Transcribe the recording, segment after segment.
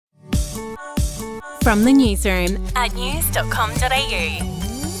From the newsroom at news.com.au.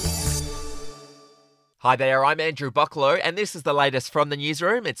 Hi there, I'm Andrew Bucklow, and this is the latest from the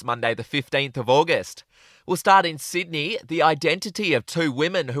newsroom. It's Monday the 15th of August. We'll start in Sydney. The identity of two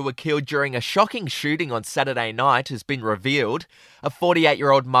women who were killed during a shocking shooting on Saturday night has been revealed. A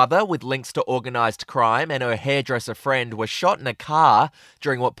 48-year-old mother with links to organised crime and her hairdresser friend were shot in a car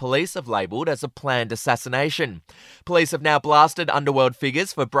during what police have labelled as a planned assassination. Police have now blasted underworld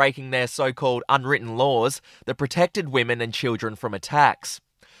figures for breaking their so-called unwritten laws that protected women and children from attacks.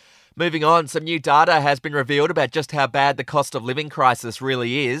 Moving on, some new data has been revealed about just how bad the cost of living crisis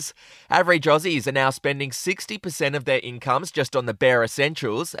really is. Average Aussies are now spending 60% of their incomes just on the bare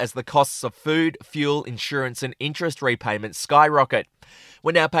essentials as the costs of food, fuel, insurance and interest repayments skyrocket.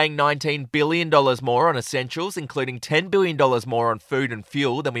 We're now paying $19 billion more on essentials, including $10 billion more on food and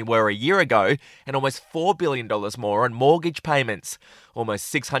fuel than we were a year ago, and almost $4 billion more on mortgage payments. Almost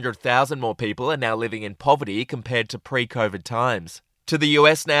 600,000 more people are now living in poverty compared to pre-COVID times. To the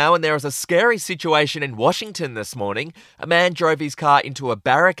US now, and there is a scary situation in Washington this morning. A man drove his car into a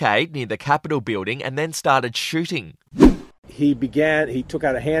barricade near the Capitol building and then started shooting. He took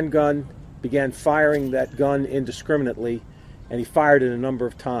out a handgun, began firing that gun indiscriminately, and he fired it a number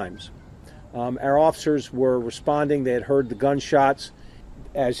of times. Our officers were responding. They had heard the gunshots.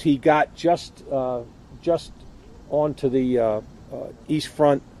 As he got just onto the east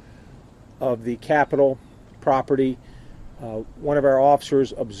front of the Capitol property, one of our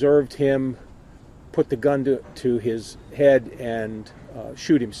officers observed him put the gun to his head and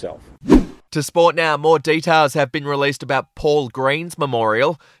shoot himself. To sport now, more details have been released about Paul Green's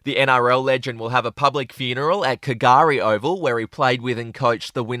memorial. The NRL legend will have a public funeral at K'gari Oval, where he played with and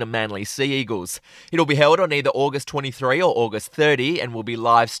coached the Wynnum Manly Sea Eagles. It'll be held on either August 23 or August 30 and will be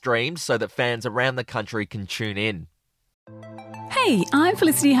live streamed so that fans around the country can tune in. Hey, I'm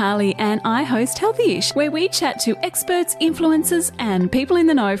Felicity Harley and I host Healthyish, where we chat to experts, influencers and people in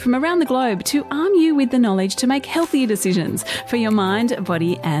the know from around the globe to arm you with the knowledge to make healthier decisions for your mind,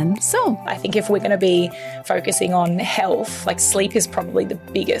 body and soul. I think if we're going to be focusing on health, like sleep is probably the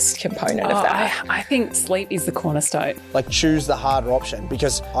biggest component of that. I think sleep is the cornerstone. Like choose the harder option,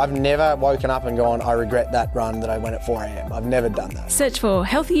 because I've never woken up and gone, I regret that run that I went at 4 a.m. I've never done that. Search for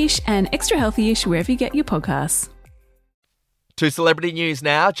Healthyish and Extra Healthyish wherever you get your podcasts. To celebrity news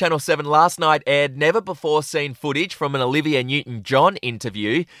now. Channel 7 last night aired never-before-seen footage from an Olivia Newton-John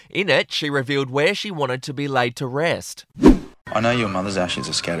interview. In it, she revealed where she wanted to be laid to rest. I know your mother's ashes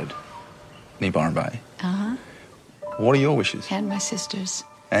are scattered near Byron Bay. Uh-huh. What are your wishes? And my sisters.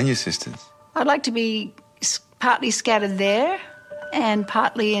 And your sisters? I'd like to be partly scattered there and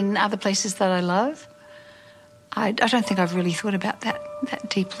partly in other places that I love. I don't think I've really thought about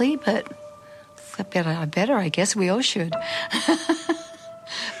that deeply, but... I better, I guess we all should.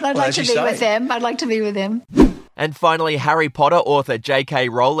 I'd like to be with them. I'd like to be with them. And finally, Harry Potter author J.K.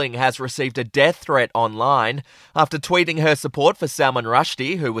 Rowling has received a death threat online. After tweeting her support for Salman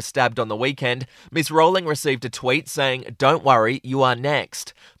Rushdie, who was stabbed on the weekend, Ms. Rowling received a tweet saying, "Don't worry, you are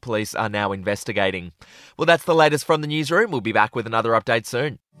next." Police are now investigating. Well, that's the latest from the newsroom. We'll be back with another update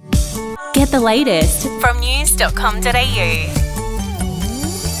soon. Get the latest from news.com.au.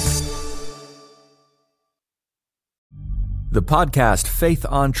 The podcast Faith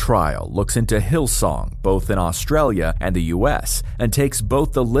on Trial looks into Hillsong, both in Australia and the US, and takes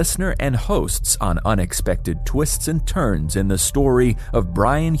both the listener and hosts on unexpected twists and turns in the story of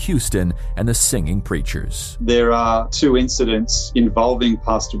Brian Houston and the Singing Preachers. There are 2 incidents involving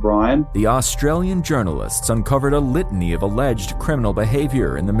Pastor Brian. The Australian journalists uncovered a litany of alleged criminal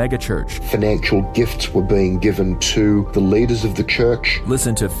behavior in the megachurch. Financial gifts were being given to the leaders of the church.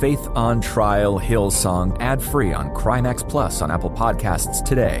 Listen to Faith on Trial Hillsong ad-free on Crimex Plus on Apple Podcasts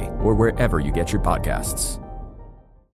today or wherever you get your podcasts.